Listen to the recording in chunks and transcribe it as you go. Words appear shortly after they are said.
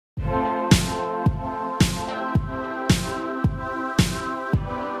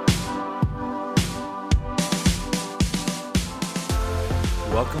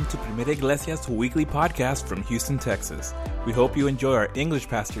Mira Iglesias weekly podcast from Houston, Texas. We hope you enjoy our English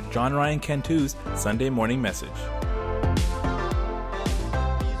pastor John Ryan Cantu's Sunday morning message.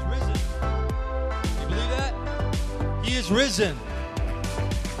 He's risen. You believe that? He is risen.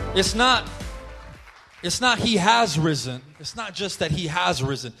 It's not he has risen. It's not just that he has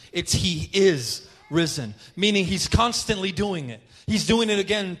risen. It's he is risen, meaning he's constantly doing it. He's doing it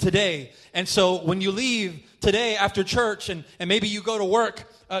again today. And so when you leave today after church and maybe you go to work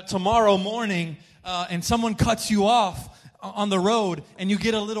tomorrow morning and someone cuts you off on the road and you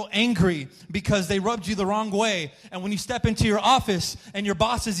get a little angry because they rubbed you the wrong way, and when you step into your office and your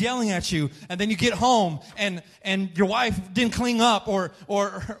boss is yelling at you, and then you get home and your wife didn't clean up or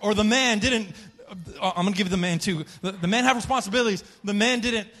the man didn't, I'm going to give the man too. The man have responsibilities. The man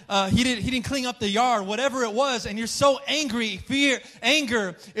didn't clean up the yard, whatever it was, and you're so angry.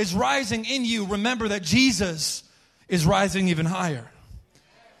 Anger is rising in you. Remember that Jesus is rising even higher.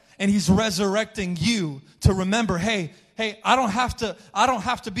 And he's resurrecting you to remember, hey, I don't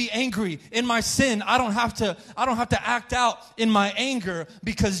have to be angry in my sin. I don't have to act out in my anger,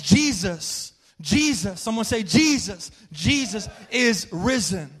 because Jesus, someone say Jesus is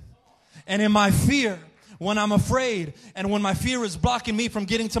risen. And in my fear, when I'm afraid, and when my fear is blocking me from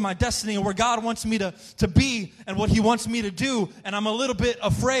getting to my destiny and where God wants me to be and what he wants me to do, and I'm a little bit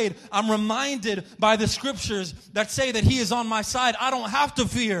afraid, I'm reminded by the scriptures that say that he is on my side. I don't have to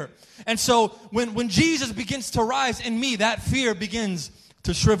fear. And so when Jesus begins to rise in me, that fear begins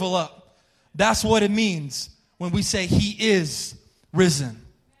to shrivel up. That's what it means when we say he is risen.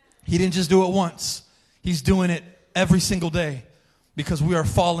 He didn't just do it once. He's doing it every single day, because we are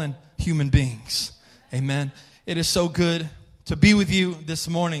fallen human beings. Amen. It is so good to be with you this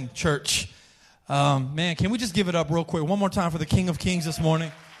morning, church. Man, can we just give it up real quick one more time for the King of Kings this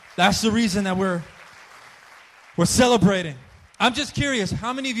morning? That's the reason that we're celebrating. I'm just curious,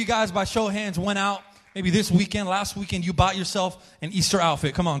 how many of you guys, by show of hands, went out maybe this weekend, last weekend, you bought yourself an Easter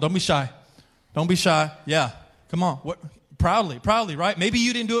outfit? Come on, don't be shy. Don't be shy. Yeah, come on. Proudly, right? Maybe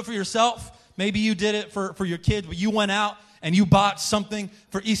you didn't do it for yourself. Maybe you did it for your kids, but you went out and you bought something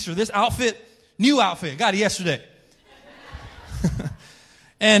for Easter. This outfit, new outfit, got it yesterday.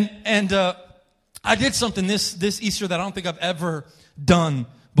 and I did something this Easter that I don't think I've ever done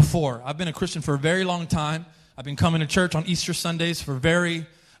before. I've been a Christian for a very long time. I've been coming to church on Easter Sundays for a very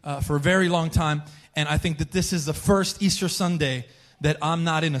long time. And I think that this is the first Easter Sunday that I'm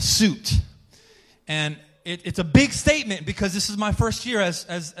not in a suit. And it's a big statement, because this is my first year as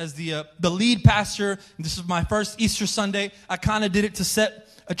the lead pastor. This is my first Easter Sunday. I kind of did it to set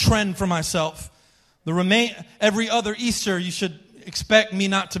a trend for myself. Every other Easter, you should expect me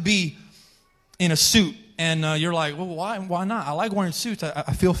not to be in a suit. And you're like, well, why not? I like wearing suits.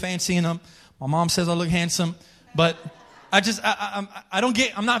 I feel fancy in them. My mom says I look handsome, but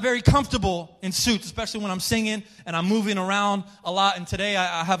I'm not very comfortable in suits, especially when I'm singing and I'm moving around a lot. And today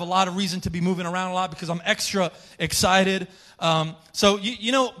I have a lot of reason to be moving around a lot, because I'm extra excited. So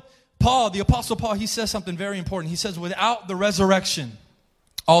you know, Paul, the Apostle Paul, he says something very important. He says, without the resurrection,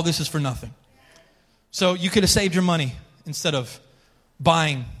 all this is for nothing. So you could have saved your money instead of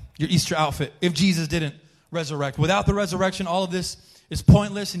buying your Easter outfit if Jesus didn't resurrect. Without the resurrection, all of this is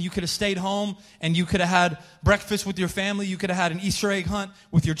pointless, and you could have stayed home and you could have had breakfast with your family. You could have had an Easter egg hunt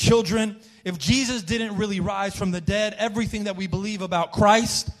with your children. If Jesus didn't really rise from the dead, everything that we believe about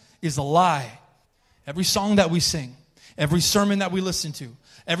Christ is a lie. Every song that we sing, every sermon that we listen to,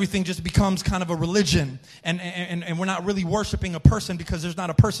 everything just becomes kind of a religion, and we're not really worshiping a person, because there's not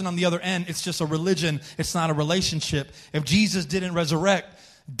a person on the other end. It's just a religion. It's not a relationship. If Jesus didn't resurrect,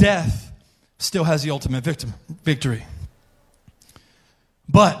 death still has the ultimate victory.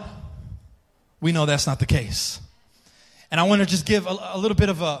 But we know that's not the case. And I want to just give a little bit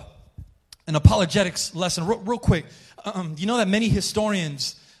of an apologetics lesson real quick. You know that many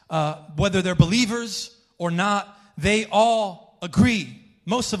historians, whether they're believers or not, they all agree,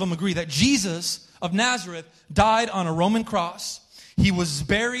 most of them agree, that Jesus of Nazareth died on a Roman cross. He was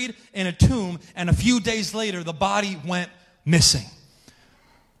buried in a tomb, and a few days later, the body went missing.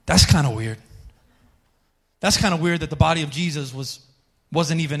 That's kind of weird. That's kind of weird that the body of Jesus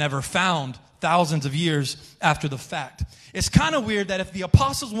wasn't even ever found thousands of years after the fact. It's kind of weird that if the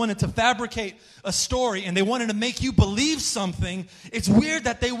apostles wanted to fabricate a story and they wanted to make you believe something, it's weird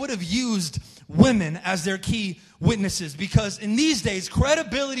that they would have used women as their key witnesses, because in these days,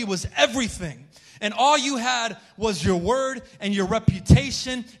 credibility was everything. And all you had was your word and your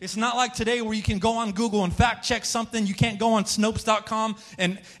reputation. It's not like today where you can go on Google and fact check something. You can't go on Snopes.com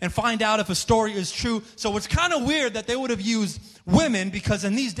and find out if a story is true. So it's kind of weird that they would have used women, because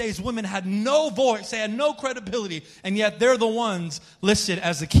in these days, women had no voice. They had no credibility. And yet they're the ones listed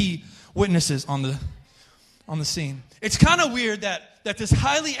as the key witnesses on the scene. It's kind of weird that this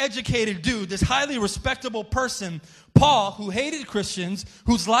highly educated dude, this highly respectable person, Paul, who hated Christians,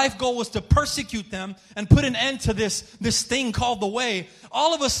 whose life goal was to persecute them and put an end to this thing called the way,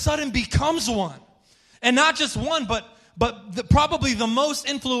 all of a sudden becomes one. And not just one, but probably the most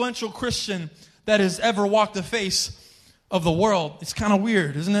influential Christian that has ever walked the face of the world. It's kind of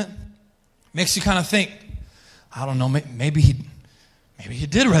weird, isn't it? Makes you kind of think, I don't know, maybe he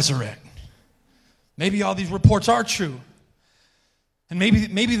did resurrect. Maybe all these reports are true. And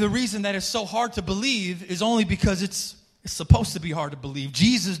maybe the reason that it's so hard to believe is only because it's supposed to be hard to believe.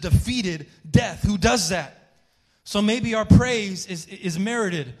 Jesus defeated death. Who does that? So maybe our praise is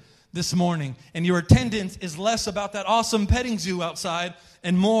merited this morning. And your attendance is less about that awesome petting zoo outside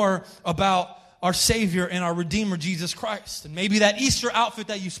and more about our Savior and our Redeemer, Jesus Christ. And maybe that Easter outfit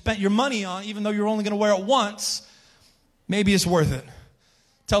that you spent your money on, even though you're only going to wear it once, maybe it's worth it.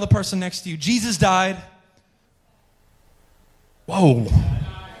 Tell the person next to you, Jesus died. Whoa.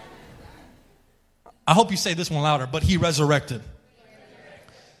 I hope you say this one louder, but he resurrected.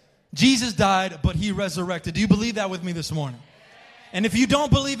 Jesus died, but he resurrected. Do you believe that with me this morning? And if you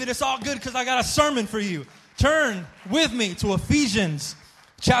don't believe it, it's all good, because I got a sermon for you. Turn with me to Ephesians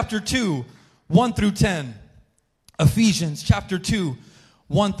chapter 2, 1 through 10. Ephesians chapter 2,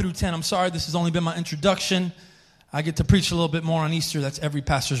 1 through 10. I'm sorry, this has only been my introduction. I get to preach a little bit more on Easter. That's every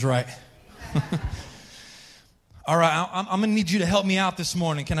pastor's right. All right, I'm going to need you to help me out this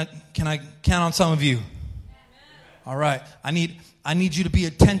morning. Can I count on some of you? All right, I need you to be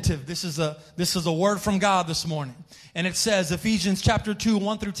attentive. This is a word from God this morning. And it says, Ephesians chapter 2,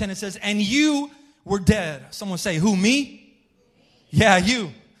 1 through 10, it says, and you were dead. Someone say, who, me? Yeah,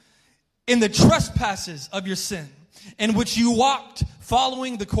 you. In the trespasses of your sin, in which you walked,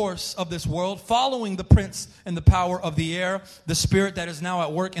 following the course of this world, following the prince and the power of the air, the spirit that is now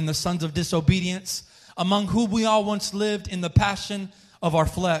at work in the sons of disobedience, among whom we all once lived in the passion of our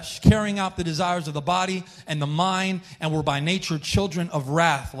flesh, carrying out the desires of the body and the mind, and were by nature children of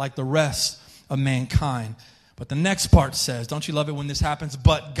wrath like the rest of mankind. But the next part says, don't you love it when this happens?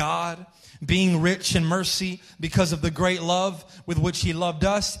 But God, being rich in mercy, because of the great love with which he loved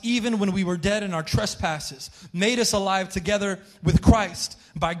us, even when we were dead in our trespasses, made us alive together with Christ.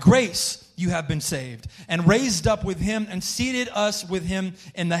 By grace you have been saved, and raised up with him, and seated us with him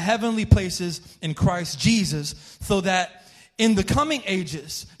in the heavenly places in Christ Jesus, so that in the coming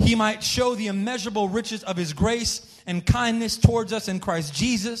ages he might show the immeasurable riches of his grace and kindness towards us in Christ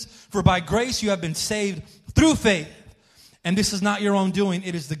Jesus. For by grace you have been saved through faith. And this is not your own doing.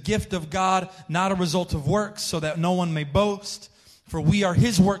 It is the gift of God, not a result of works, so that no one may boast. For we are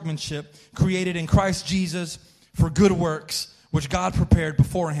his workmanship, created in Christ Jesus for good works, which God prepared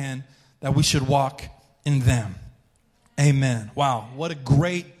beforehand that we should walk in them. Amen. Wow, what a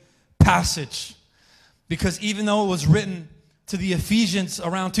great passage. Because even though it was written to the Ephesians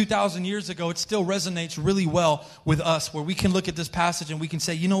around 2,000 years ago, it still resonates really well with us, where we can look at this passage and we can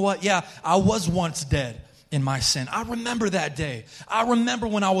say, you know what? Yeah, I was once dead in my sin. I remember that day. I remember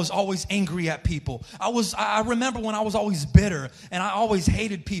when I was always angry at people. I remember when I was always bitter and I always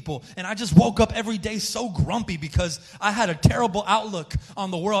hated people. And I just woke up every day so grumpy because I had a terrible outlook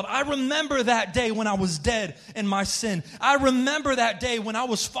on the world. I remember that day when I was dead in my sin. I remember that day when I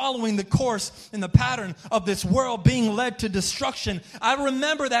was following the course and the pattern of this world, being led to destruction. I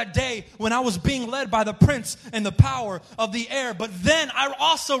remember that day when I was being led by the prince and the power of the air. But then I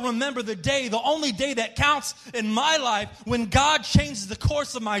also remember the day, the only day that counts in my life, when God changes the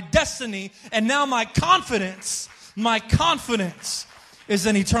course of my destiny, and now my confidence is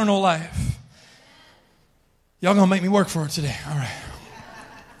in eternal life. Y'all gonna make me work for it today. All right.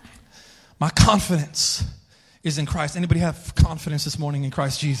 My confidence is in Christ. Anybody have confidence this morning in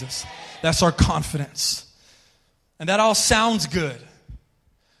Christ Jesus? That's our confidence. And that all sounds good.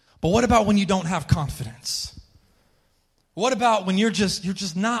 But what about when you don't have confidence? What about when you're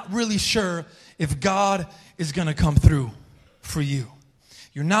just not really sure if God is going to come through for you?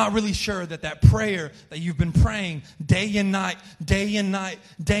 You're not really sure that prayer that you've been praying day and night,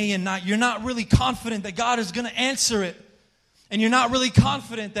 you're not really confident that God is going to answer it. And you're not really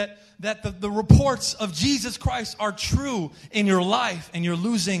confident that the reports of Jesus Christ are true in your life, and you're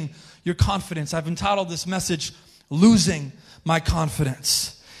losing your confidence. I've entitled this message, Losing My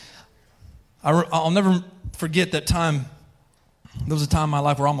Confidence. I'll never forget that time. There was a time in my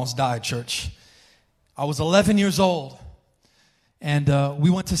life where I almost died, church. I was 11 years old, and we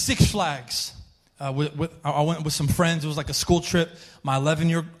went to Six Flags. I went with some friends. It was like a school trip. My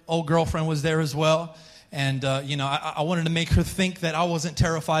 11-year-old girlfriend was there as well. And, I wanted to make her think that I wasn't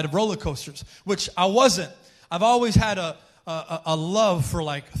terrified of roller coasters, which I wasn't. I've always had a love for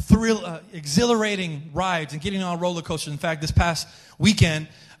like exhilarating rides and getting on roller coasters. In fact, this past weekend,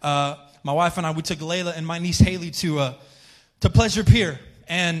 my wife and I, we took Layla and my niece Haley to Pleasure Pier.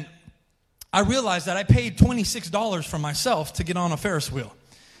 And I realized that I paid $26 for myself to get on a Ferris wheel.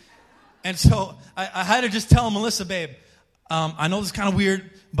 And so I had to just tell Melissa, babe, I know this is kind of weird,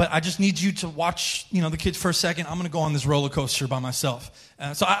 but I just need you to watch, the kids for a second. I'm going to go on this roller coaster by myself.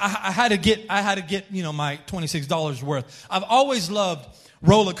 So I had to get, my $26 worth. I've always loved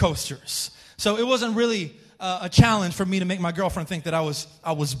roller coasters. So it wasn't really a challenge for me to make my girlfriend think that I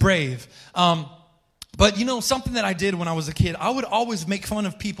was brave. But something that I did when I was a kid, I would always make fun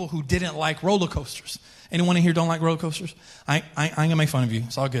of people who didn't like roller coasters. Anyone in here don't like roller coasters? I ain't going to make fun of you.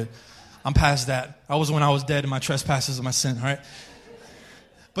 It's all good. I'm past that. I was when I was dead in my trespasses and my sin, all right?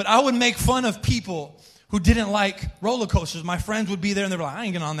 But I would make fun of people who didn't like roller coasters. My friends would be there and they were like, I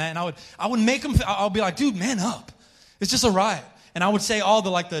ain't getting on that. And I would make them, I'll be like, dude, man up. It's just a ride. And I would say all the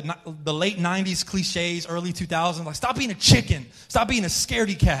late 90s cliches, early 2000s, like stop being a chicken. Stop being a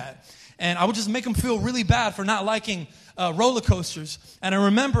scaredy cat. And I would just make them feel really bad for not liking roller coasters. And I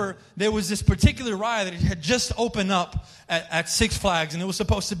remember there was this particular ride that had just opened up at Six Flags, and it was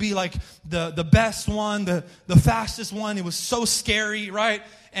supposed to be like the best one, the fastest one. It was so scary, right?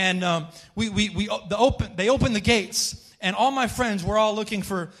 And they opened the gates, and all my friends were all looking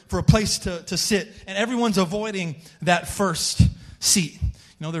for a place to sit, and everyone's avoiding that first seat.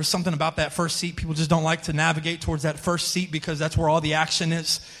 There's something about that first seat. People just don't like to navigate towards that first seat because that's where all the action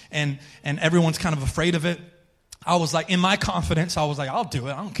is, and everyone's kind of afraid of it. I was like, in my confidence, I was like, I'll do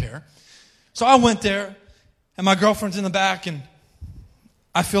it. I don't care. So I went there, and my girlfriend's in the back, and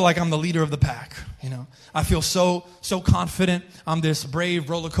I feel like I'm the leader of the pack. I feel so confident. I'm this brave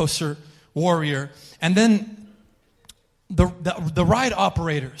roller coaster warrior. And then the ride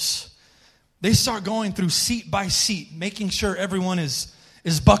operators, they start going through seat by seat, making sure everyone is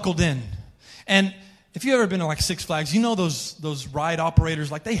buckled in. And if you've ever been to like Six Flags, those ride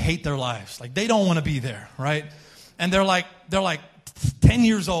operators, like they hate their lives. Like they don't want to be there, right? And they're like 10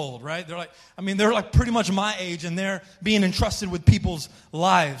 years old, right? They're like pretty much my age, and they're being entrusted with people's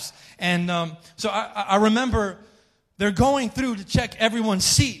lives. And so I remember they're going through to check everyone's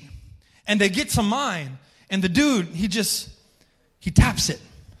seat, and they get to mine, and the dude, he taps it.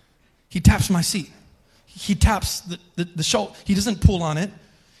 He taps my seat. He taps the shoulder. He doesn't pull on it.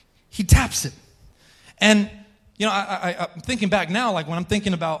 He taps it. And, I'm thinking back now, like when I'm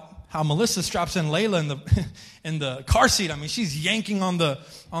thinking about how Melissa straps in Layla in the car seat. I mean, she's yanking on the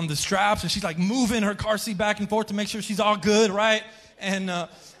straps, and she's like moving her car seat back and forth to make sure she's all good, right? And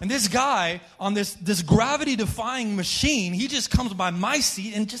this guy on this gravity-defying machine, he just comes by my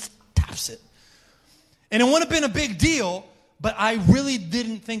seat and just taps it. And it wouldn't have been a big deal, but I really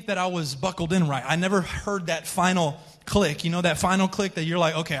didn't think that I was buckled in right. I never heard that final click, that final click that you're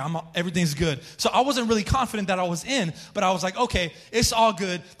like, okay, everything's good. So I wasn't really confident that I was in, but I was like, okay, it's all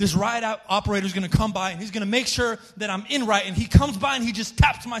good. This ride operator is going to come by, and he's going to make sure that I'm in right. And he comes by, and he just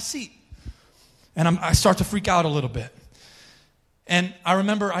taps my seat. And I start to freak out a little bit. And I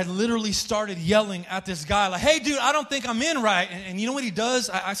remember I literally started yelling at this guy, like, hey, dude, I don't think I'm in right. And you know what he does?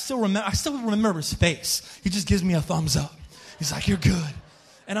 I still remember his face. He just gives me a thumbs up. He's like, you're good.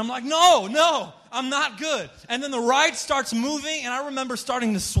 And I'm like, no, I'm not good. And then the ride starts moving, and I remember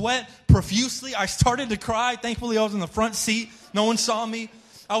starting to sweat profusely. I started to cry. Thankfully, I was in the front seat. No one saw me.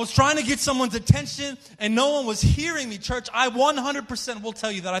 I was trying to get someone's attention, and no one was hearing me. Church, I 100% will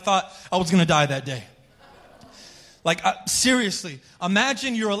tell you that I thought I was going to die that day. Like, seriously,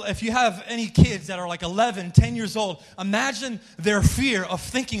 imagine if you have any kids that are like 11, 10 years old, imagine their fear of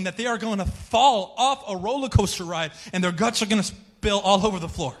thinking that they are going to fall off a roller coaster ride and their guts are going to spill all over the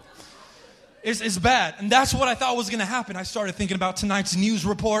floor. It's bad. And that's what I thought was going to happen. I started thinking about tonight's news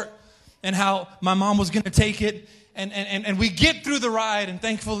report and how my mom was going to take it. And we get through the ride, and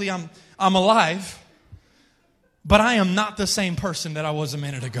thankfully I'm alive. But I am not the same person that I was a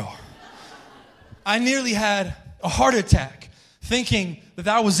minute ago. I nearly had a heart attack thinking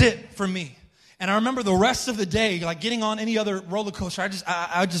that was it for me. And I remember the rest of the day, like getting on any other roller coaster,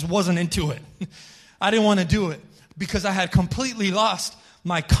 I just wasn't into it. I didn't want to do it because I had completely lost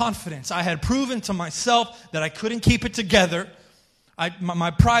my confidence. I had proven to myself that I couldn't keep it together.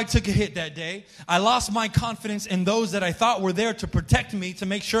 My pride took a hit that day. I lost my confidence in those that I thought were there to protect me, to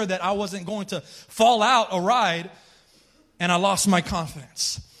make sure that I wasn't going to fall out a ride. And I lost my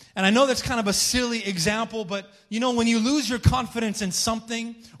confidence. And I know that's kind of a silly example, but you know, when you lose your confidence in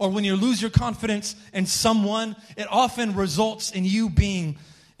something, or when you lose your confidence in someone, it often results in you being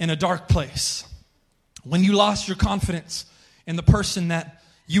in a dark place. When you lost your confidence in the person that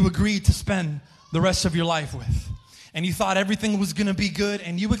you agreed to spend the rest of your life with, and you thought everything was going to be good,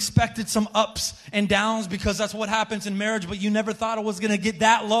 and you expected some ups and downs because that's what happens in marriage, but you never thought it was going to get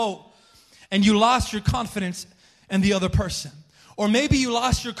that low, and you lost your confidence in the other person. Or maybe you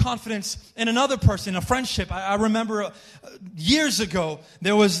lost your confidence in another person, a friendship. I remember years ago,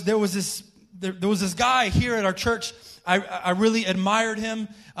 there was this guy here at our church. I really admired him.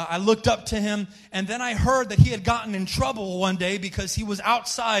 I looked up to him. And then I heard that he had gotten in trouble one day because he was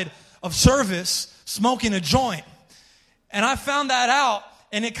outside of service smoking a joint. And I found that out,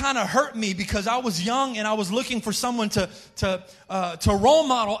 and it kind of hurt me because I was young and I was looking for someone to role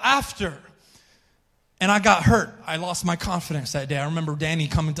model after. And I got hurt. I lost my confidence that day. I remember Danny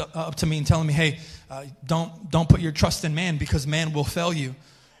coming up to me and telling me, hey, don't put your trust in man because man will fail you.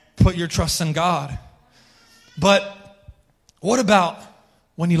 Put your trust in God. But what about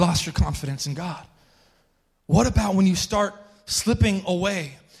when you lost your confidence in God? What about when you start slipping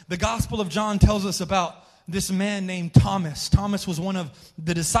away? The Gospel of John tells us about this man named Thomas. Thomas was one of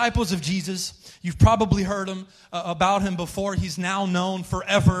the disciples of Jesus. You've probably heard about him before. He's now known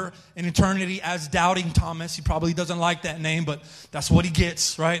forever in eternity as Doubting Thomas. He probably doesn't like that name, but that's what he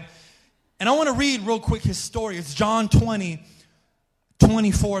gets, right? And I want to read real quick his story. It's John 20,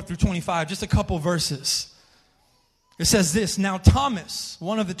 24 through 25, just a couple verses. It says this: Now Thomas,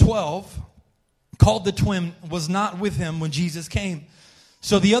 one of the 12, called the twin, was not with him when Jesus came.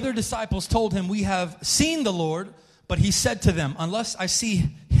 So the other disciples told him, we have seen the Lord. But he said to them, unless I see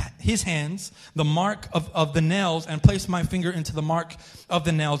his hands, the mark of the nails, and place my finger into the mark of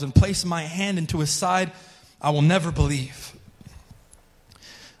the nails, and place my hand into his side, I will never believe.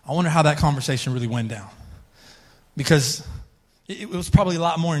 I wonder how that conversation really went down. Because it was probably a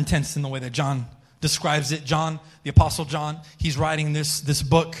lot more intense than the way that John describes it. John, the Apostle John, he's writing this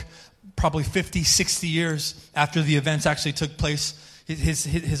book probably 50, 60 years after the events actually took place.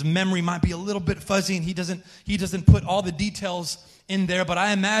 His memory might be a little bit fuzzy, and he doesn't put all the details in there. But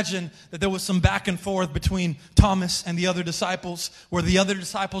I imagine that there was some back and forth between Thomas and the other disciples, where the other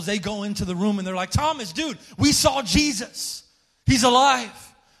disciples, they go into the room and they're like, Thomas, dude, we saw Jesus. He's alive.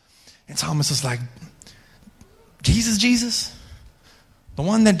 And Thomas is like, Jesus? The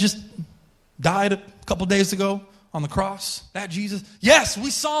one that just died a couple days ago on the cross? That Jesus? Yes,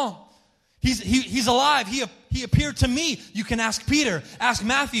 we saw him. He's alive. He appeared to me. You can ask Peter, ask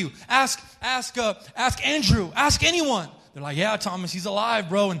Matthew, ask Andrew, ask anyone. They're like, yeah, Thomas, he's alive,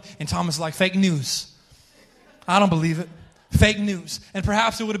 bro. And Thomas is like, fake news. I don't believe it. Fake news. And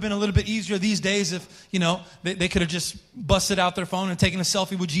perhaps it would have been a little bit easier these days if, they could have just busted out their phone and taken a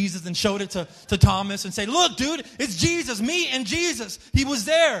selfie with Jesus and showed it to Thomas and say, look, dude, it's Jesus, me and Jesus. He was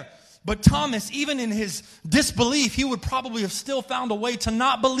there. But Thomas, even in his disbelief, he would probably have still found a way to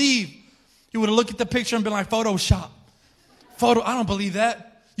not believe. He would have looked at the picture and been like, Photoshop. I don't believe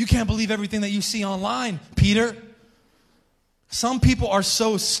that. You can't believe everything that you see online, Peter. Some people are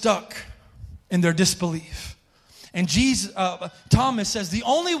so stuck in their disbelief. And Thomas says, the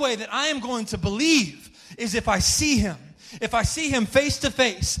only way that I am going to believe is if I see him. If I see him face to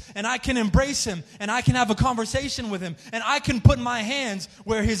face, and I can embrace him, and I can have a conversation with him, and I can put my hands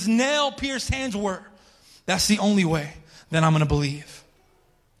where his nail-pierced hands were. That's the only way that I'm going to believe.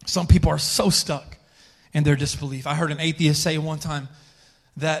 Some people are so stuck in their disbelief. I heard an atheist say one time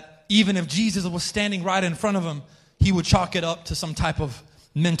that even if Jesus was standing right in front of him, he would chalk it up to some type of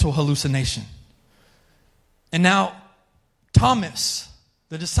mental hallucination. And now, Thomas,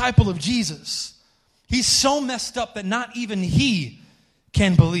 the disciple of Jesus, he's so messed up that not even he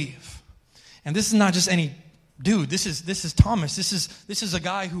can believe. And this is not just any dude. This is Thomas. This is a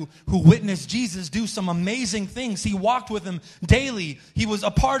guy who witnessed Jesus do some amazing things. He walked with him daily. He was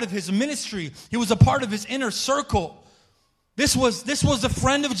a part of his ministry. He was a part of his inner circle. This was a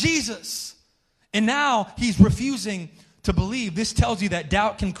friend of Jesus. And now he's refusing to believe. This tells you that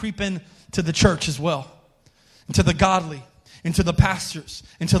doubt can creep in to the church as well, into the godly, into the pastors,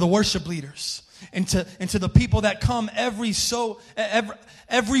 into the worship leaders, into the people that come every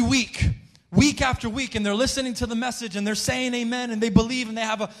week after week, and they're listening to the message and they're saying amen and they believe and they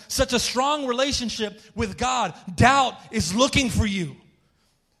have such a strong relationship with God. Doubt is looking for you.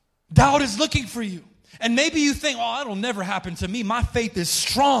 Doubt is looking for you. And maybe you think, oh, that'll never happen to me. My faith is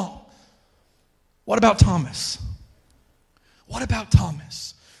strong. What about Thomas? What about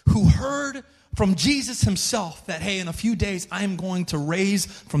Thomas, who heard from Jesus himself that, hey, in a few days I am going to raise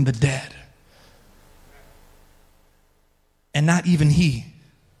from the dead? And not even he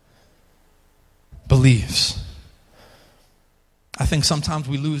believes. I think sometimes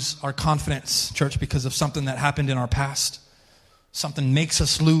we lose our confidence, church, because of something that happened in our past. Something makes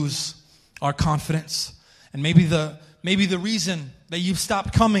us lose our confidence. And maybe the reason that you've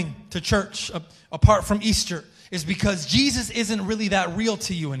stopped coming to church apart from Easter is because Jesus isn't really that real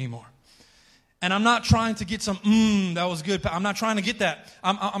to you anymore. And I'm not trying to get some, that was good. I'm not trying to get that.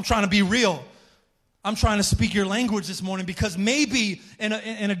 I'm trying to be real. I'm trying to speak your language this morning because maybe in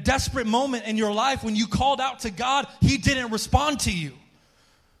a desperate moment in your life when you called out to God, He didn't respond to you.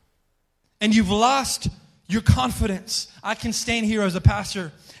 And you've lost your confidence. I can stand here as a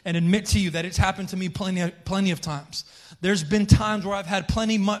pastor and admit to you that it's happened to me plenty of times. There's been times where I've had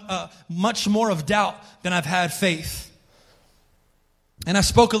much more of doubt than I've had faith. And I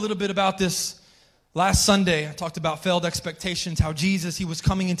spoke a little bit about this last Sunday. I talked about failed expectations, how Jesus, He was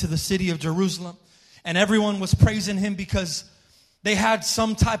coming into the city of Jerusalem. And everyone was praising Him because they had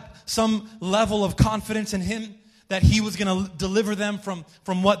some level of confidence in Him that He was going to deliver them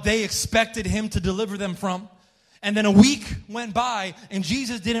from what they expected Him to deliver them from. And then a week went by and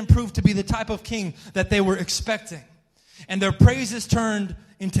Jesus didn't prove to be the type of king that they were expecting. And their praises turned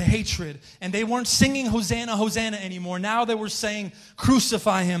into hatred. And they weren't singing Hosanna, Hosanna anymore. Now they were saying,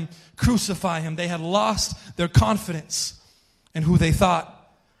 crucify Him, crucify Him. They had lost their confidence in who they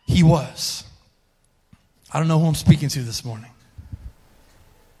thought He was. I don't know who I'm speaking to this morning.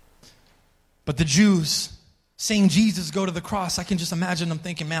 But the Jews seeing Jesus go to the cross, I can just imagine them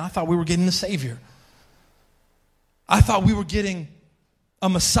thinking, man, I thought we were getting the Savior. I thought we were getting a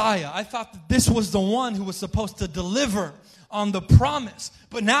Messiah. I thought that this was the one who was supposed to deliver on the promise.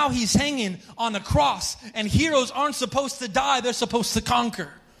 But now He's hanging on a cross. And heroes aren't supposed to die. They're supposed to conquer.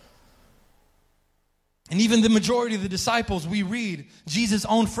 And even the majority of the disciples, we read, Jesus'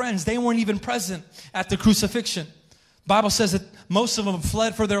 own friends, they weren't even present at the crucifixion. The Bible says that most of them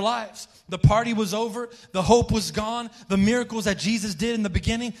fled for their lives. The party was over. The hope was gone. The miracles that Jesus did in the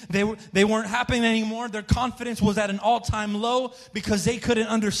beginning, they weren't happening anymore. Their confidence was at an all-time low because they couldn't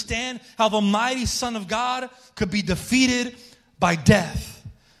understand how the mighty Son of God could be defeated by death.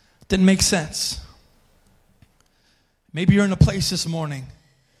 Didn't make sense. Maybe you're in a place this morning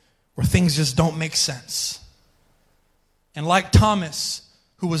where things just don't make sense. And like Thomas,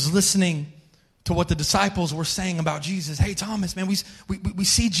 who was listening to what the disciples were saying about Jesus. Hey, Thomas, man, we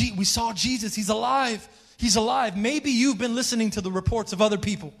saw Jesus. He's alive. He's alive. Maybe you've been listening to the reports of other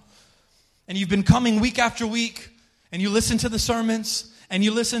people. And you've been coming week after week. And you listen to the sermons. And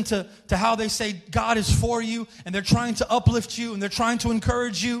you listen to how they say God is for you. And they're trying to uplift you. And they're trying to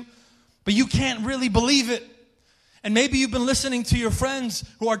encourage you. But you can't really believe it. And maybe you've been listening to your friends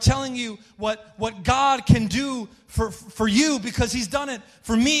who are telling you what God can do for you because He's done it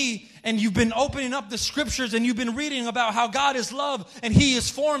for me. And you've been opening up the scriptures and you've been reading about how God is love and He is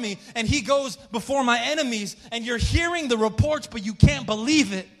for me and He goes before my enemies. And you're hearing the reports, but you can't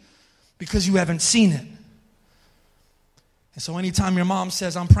believe it because you haven't seen it. And so anytime your mom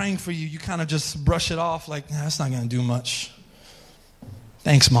says, I'm praying for you, you kind of just brush it off like, nah, that's not going to do much.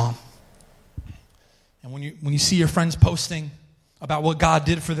 Thanks, Mom. And when you see your friends posting about what God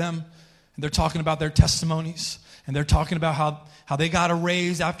did for them, and they're talking about their testimonies, and they're talking about how they got a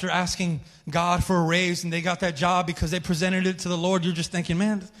raise after asking God for a raise, and they got that job because they presented it to the Lord, you're just thinking,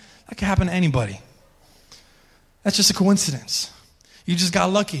 man, that could happen to anybody. That's just a coincidence. You just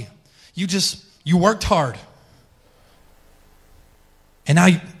got lucky. You worked hard. And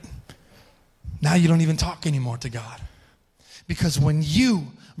now you don't even talk anymore to God. Because when you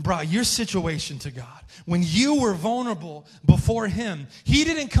brought your situation to God, when you were vulnerable before Him, He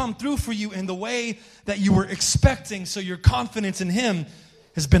didn't come through for you in the way that you were expecting, so your confidence in Him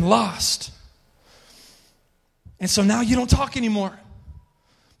has been lost. And so now you don't talk anymore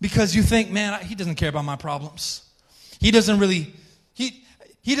because you think, man, He doesn't care about my problems. He doesn't really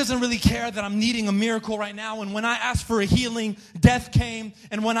care that I'm needing a miracle right now. And when I asked for a healing, death came.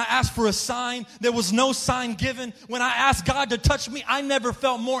 And when I asked for a sign, there was no sign given. When I asked God to touch me, I never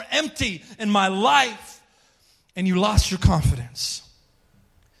felt more empty in my life. And you lost your confidence.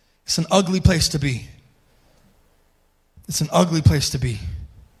 It's an ugly place to be. It's an ugly place to be.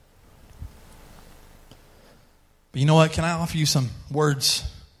 But you know what? Can I offer you some words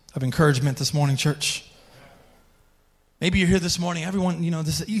of encouragement this morning, church? Maybe you're here this morning. Everyone,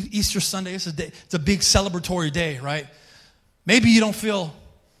 this is Easter Sunday. It's a big celebratory day, right? Maybe you don't feel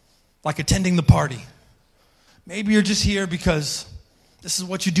like attending the party. Maybe you're just here because this is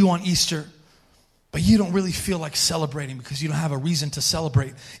what you do on Easter. But you don't really feel like celebrating because you don't have a reason to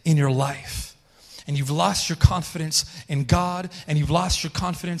celebrate in your life. and you've lost your confidence in God, and you've lost your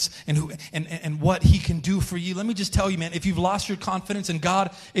confidence in who and what He can do for you, let me just tell you, man, if you've lost your confidence in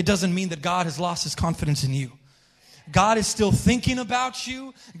God, it doesn't mean that God has lost His confidence in you. God is still thinking about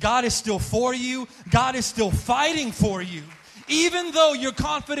you. God is still for you. God is still fighting for you. Even though your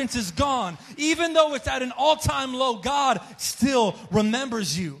confidence is gone, even though it's at an all-time low, God still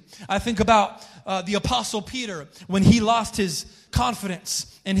remembers you. I think about the Apostle Peter when he lost his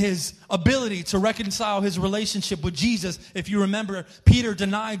confidence and his ability to reconcile his relationship with Jesus. If you remember, Peter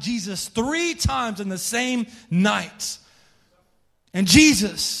denied Jesus 3 times in the same night. And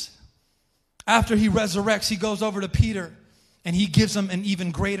Jesus, after he resurrects, he goes over to Peter and he gives him an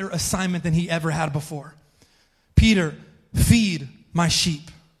even greater assignment than he ever had before. Peter, feed my sheep.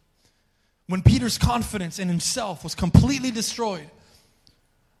 When Peter's confidence in himself was completely destroyed,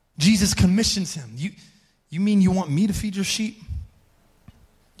 Jesus commissions him. You mean you want me to feed your sheep?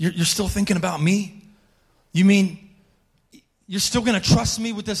 You're still thinking about me? You mean you're still going to trust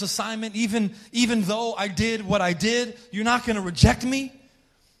me with this assignment even though I did what I did? You're not going to reject me?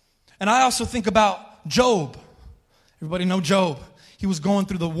 And I also think about Job. Everybody know Job. He was going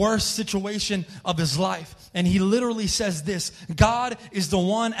through the worst situation of his life. And he literally says this: God is the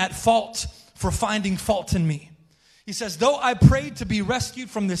one at fault for finding fault in me. He says, though I prayed to be rescued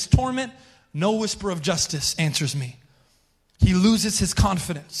from this torment, no whisper of justice answers me. He loses his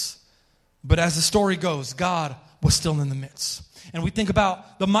confidence. But as the story goes, God was still in the midst. And we think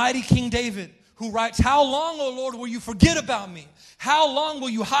about the mighty King David, who writes, how long, O Lord, will you forget about me? How long will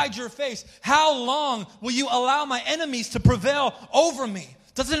you hide your face? How long will you allow my enemies to prevail over me?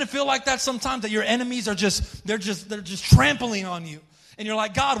 Doesn't it feel like that sometimes, that your enemies are just trampling on you? And you're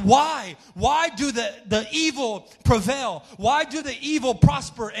like, God, why? Why do the evil prevail? Why do the evil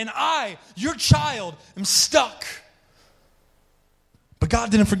prosper? And I, your child, am stuck. But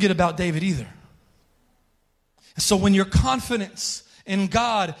God didn't forget about David either. So when your confidence in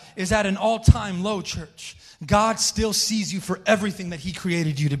God is at an all-time low, church, God still sees you for everything that He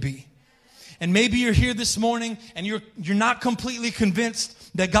created you to be. And maybe you're here this morning and you're not completely convinced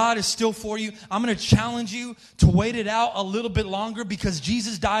that God is still for you. I'm going to challenge you to wait it out a little bit longer, because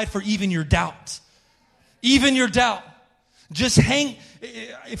Jesus died for even your doubt. Even your doubt.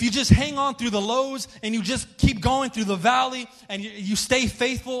 If you just hang on through the lows and you just keep going through the valley and you stay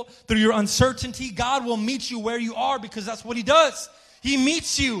faithful through your uncertainty, God will meet you where you are, because that's what He does. He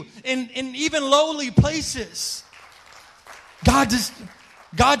meets you in even lowly places. God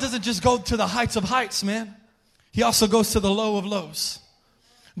doesn't just go to the heights of heights, man. He also goes to the low of lows.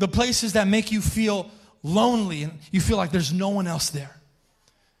 The places that make you feel lonely and you feel like there's no one else there.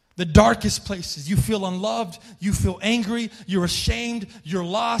 The darkest places. You feel unloved. You feel angry. You're ashamed. You're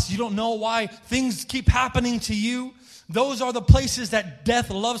lost. You don't know why things keep happening to you. Those are the places that death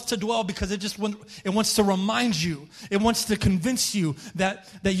loves to dwell, because it wants to remind you. It wants to convince you that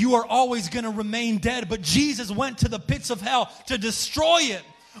you are always going to remain dead. But Jesus went to the pits of hell to destroy it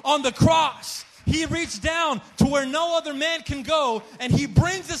on the cross. He reached down to where no other man can go, and He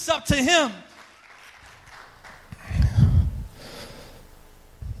brings us up to Him.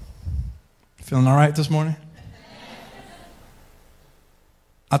 Feeling all right this morning?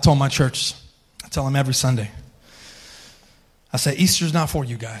 I told my church, I tell them every Sunday, I say, Easter's not for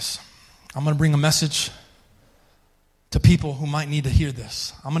you guys. I'm going to bring a message to people who might need to hear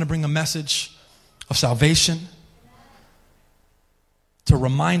this. I'm going to bring a message of salvation to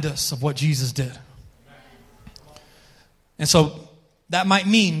remind us of what Jesus did. And so that might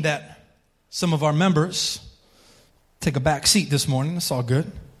mean that some of our members take a back seat this morning. That's all good.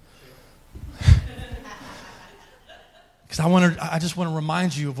 Because I just want to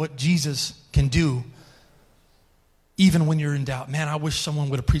remind you of what Jesus can do even when you're in doubt. Man, I wish someone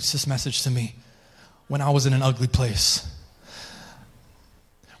would have preached this message to me when I was in an ugly place.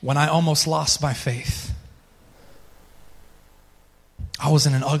 When I almost lost my faith. I was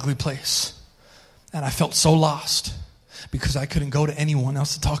in an ugly place. And I felt so lost because I couldn't go to anyone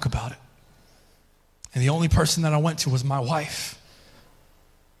else to talk about it. And the only person that I went to was my wife.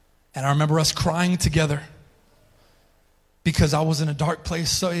 And I remember us crying together because I was in a dark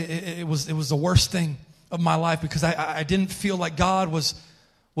place. So it was the worst thing of my life, because I didn't feel like God was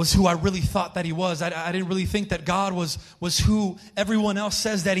who I really thought that He was. I didn't really think that God was who everyone else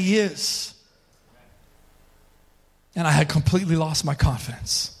says that He is. And I had completely lost my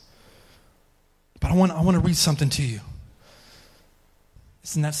confidence. But I want to read something to you.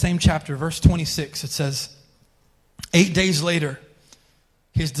 It's in that same chapter, verse 26. It says, 8 days later,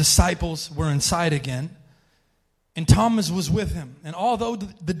 His disciples were inside again, and Thomas was with him. And although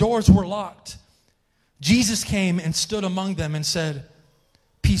the doors were locked, Jesus came and stood among them and said,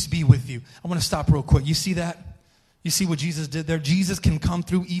 Peace be with you. I want to stop real quick. You see that? You see what Jesus did there? Jesus can come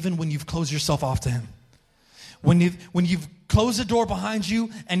through even when you've closed yourself off to him. When you've closed the door behind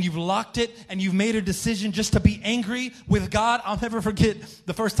you and you've locked it and you've made a decision just to be angry with God. I'll never forget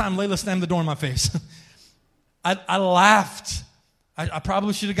the first time Layla slammed the door in my face. I laughed. I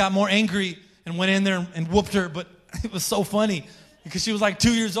probably should have got more angry and went in there and whooped her, but it was so funny because she was like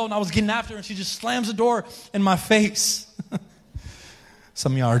 2 years old and I was getting after her and she just slams the door in my face.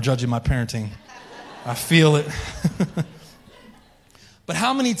 Some of y'all are judging my parenting. I feel it. But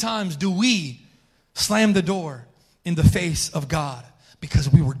how many times do we slam the door in the face of God because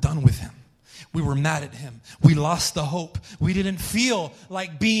we were done with him? We were mad at him. We lost the hope. We didn't feel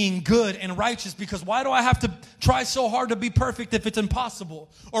like being good and righteous because why do I have to try so hard to be perfect if it's impossible?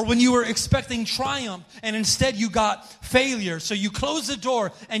 Or when you were expecting triumph and instead you got failure. So you close the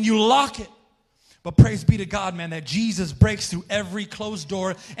door and you lock it. But praise be to God, man, that Jesus breaks through every closed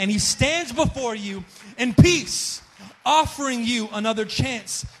door and he stands before you in peace, offering you another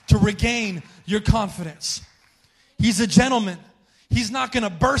chance to regain your confidence. He's a gentleman. He's not going to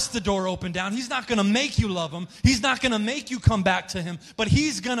burst the door open down. He's not going to make you love him. He's not going to make you come back to him. But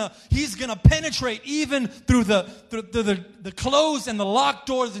he's going to penetrate even through the closed and the locked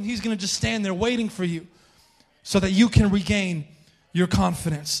doors, and he's going to just stand there waiting for you so that you can regain your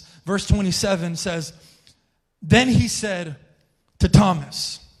confidence. Verse 27 says, then he said to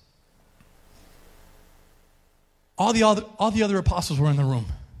Thomas, all the other apostles were in the room.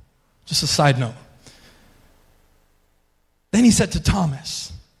 Just a side note. Then he said to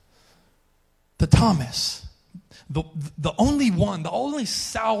Thomas, the only one, the only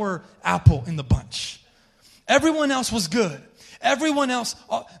sour apple in the bunch. Everyone else was good. Everyone else,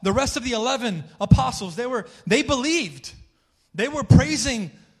 the rest of the 11 apostles, they believed. They were praising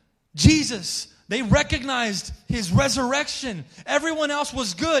Jesus. They recognized his resurrection. Everyone else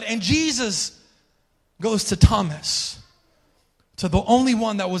was good. And Jesus goes to Thomas, to the only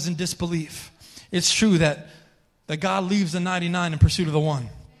one that was in disbelief. It's true that God leaves the 99 in pursuit of the one.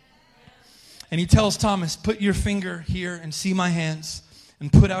 And he tells Thomas, put your finger here and see my hands,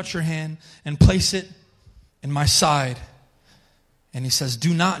 and put out your hand and place it in my side. And he says,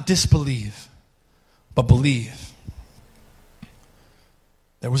 do not disbelieve, but believe.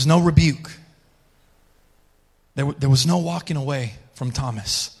 There was no rebuke. There was no walking away from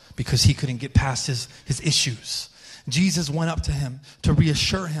Thomas because he couldn't get past his issues. Jesus went up to him to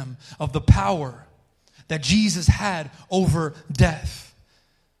reassure him of the power that Jesus had over death.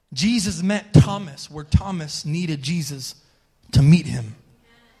 Jesus met Thomas where Thomas needed Jesus to meet him.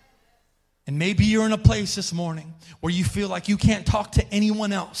 And maybe you're in a place this morning where you feel like you can't talk to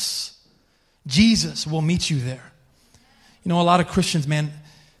anyone else. Jesus will meet you there. You know, a lot of Christians, man,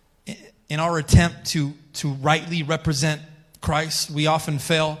 in our attempt to rightly represent Christ, we often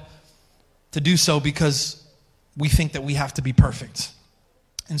fail to do so because we think that we have to be perfect.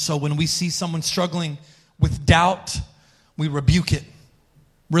 And so when we see someone struggling with doubt, we rebuke it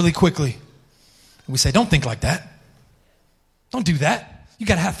really quickly. And we say, don't think like that. Don't do that. You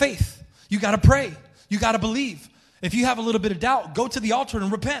got to have faith. You got to pray. You got to believe. If you have a little bit of doubt, go to the altar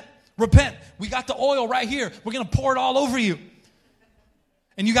and repent. Repent. We got the oil right here. We're going to pour it all over you.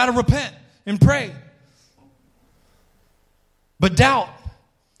 And you got to repent and pray. But doubt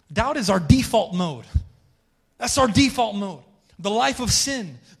is our default mode. That's our default mode. The life of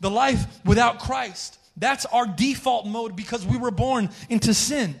sin, the life without Christ, that's our default mode because we were born into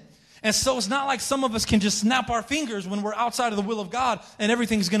sin. And so it's not like some of us can just snap our fingers when we're outside of the will of God and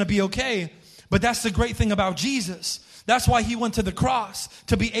everything's going to be okay. But that's the great thing about Jesus. That's why he went to the cross,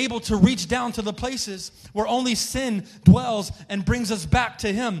 to be able to reach down to the places where only sin dwells and brings us back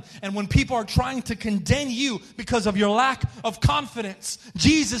to him. And when people are trying to condemn you because of your lack of confidence,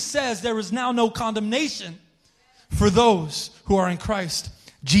 Jesus says there is now no condemnation for those who are in Christ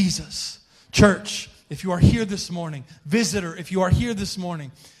Jesus. Church, if you are here this morning, visitor, if you are here this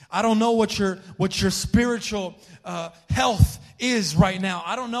morning, I don't know what your spiritual health is right now.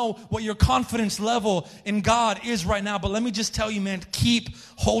 I don't know what your confidence level in God is right now. But let me just tell you, man, keep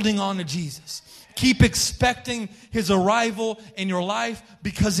holding on to Jesus. Keep expecting his arrival in your life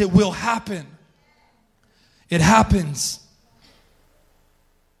because it will happen. It happens.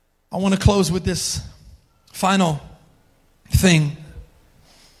 I want to close with this final thing.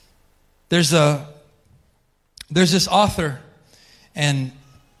 There's this author, and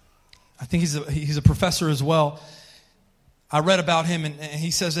I think he's a professor as well. I read about him, and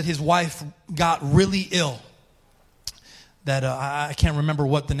he says that his wife got really ill. That I can't remember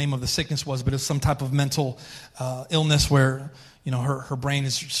what the name of the sickness was, but it's some type of mental illness where, you know, her brain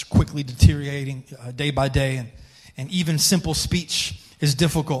is just quickly deteriorating day by day, and even simple speech is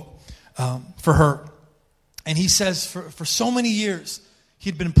difficult for her. And he says for so many years,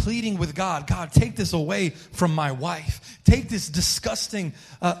 he'd been pleading with God, God, take this away from my wife. Take this disgusting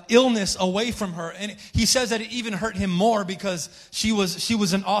illness away from her. And he says that it even hurt him more because she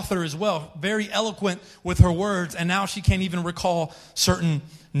was an author as well, very eloquent with her words, and now she can't even recall certain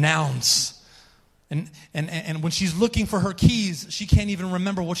nouns. And when she's looking for her keys, she can't even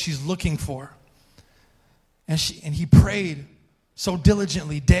remember what she's looking for. And he prayed so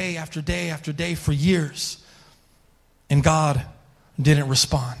diligently day after day after day for years. And God didn't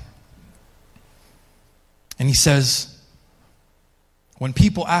respond. And he says, when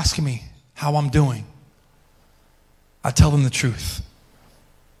people ask me how I'm doing, I tell them the truth.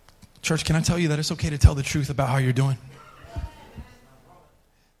 Church, can I tell you that it's okay to tell the truth about how you're doing?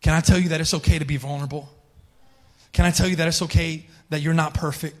 Can I tell you that it's okay to be vulnerable? Can I tell you that it's okay that you're not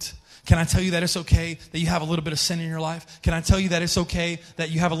perfect? Can I tell you that it's okay that you have a little bit of sin in your life? Can I tell you that it's okay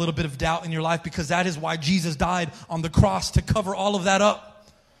that you have a little bit of doubt in your life? Because that is why Jesus died on the cross, to cover all of that up.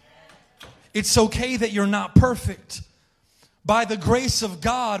 It's okay that you're not perfect. By the grace of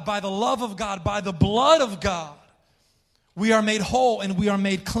God, by the love of God, by the blood of God, we are made whole and we are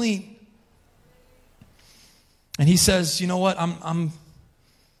made clean. And he says, you know what? I'm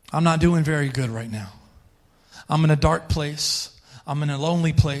not doing very good right now. I'm in a dark place. I'm in a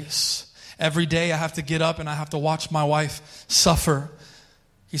lonely place. Every day I have to get up and I have to watch my wife suffer.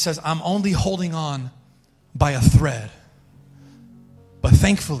 He says, I'm only holding on by a thread. But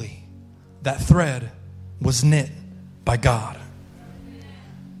thankfully, that thread was knit by God.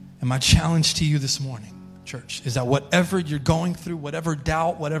 And my challenge to you this morning, church, is that whatever you're going through, whatever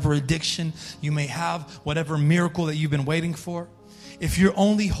doubt, whatever addiction you may have, whatever miracle that you've been waiting for, if you're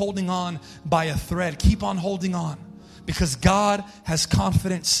only holding on by a thread, keep on holding on. Because God has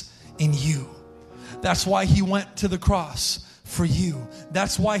confidence in you. That's why he went to the cross for you.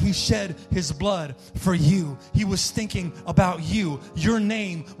 That's why he shed his blood for you. He was thinking about you. Your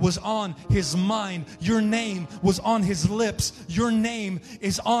name was on his mind. Your name was on his lips. Your name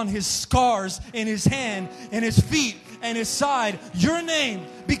is on his scars in his hand and his feet and his side. Your name,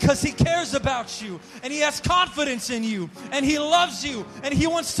 because he cares about you and he has confidence in you and he loves you and he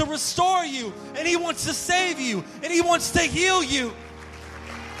wants to restore you and he wants to save you and he wants to heal you.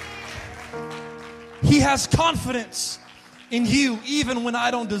 He has confidence in you even when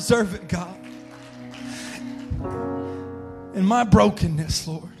I don't deserve it, God. In my brokenness,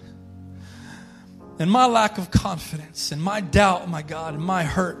 Lord, in my lack of confidence, in my doubt, my God, in my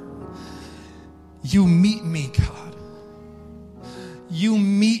hurt, you meet me, God. You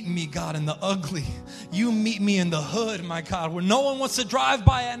meet me, God, in the ugly. You meet me in the hood, my God, where no one wants to drive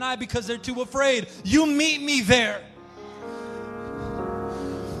by at night because they're too afraid. You meet me there.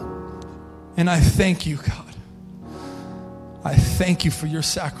 And I thank you, God. I thank you for your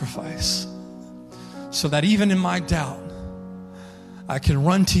sacrifice so that even in my doubt, I can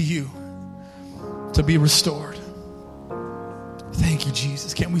run to you to be restored. Thank you,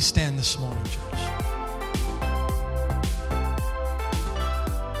 Jesus. Can we stand this morning, church?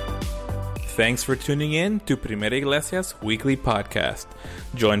 Thanks for tuning in to Primera Iglesia's weekly podcast.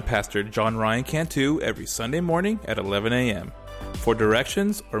 Join Pastor John Ryan Cantu every Sunday morning at 11 a.m. For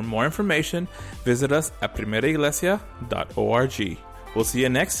directions or more information, visit us at primeraiglesia.org. We'll see you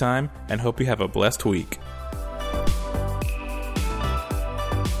next time and hope you have a blessed week.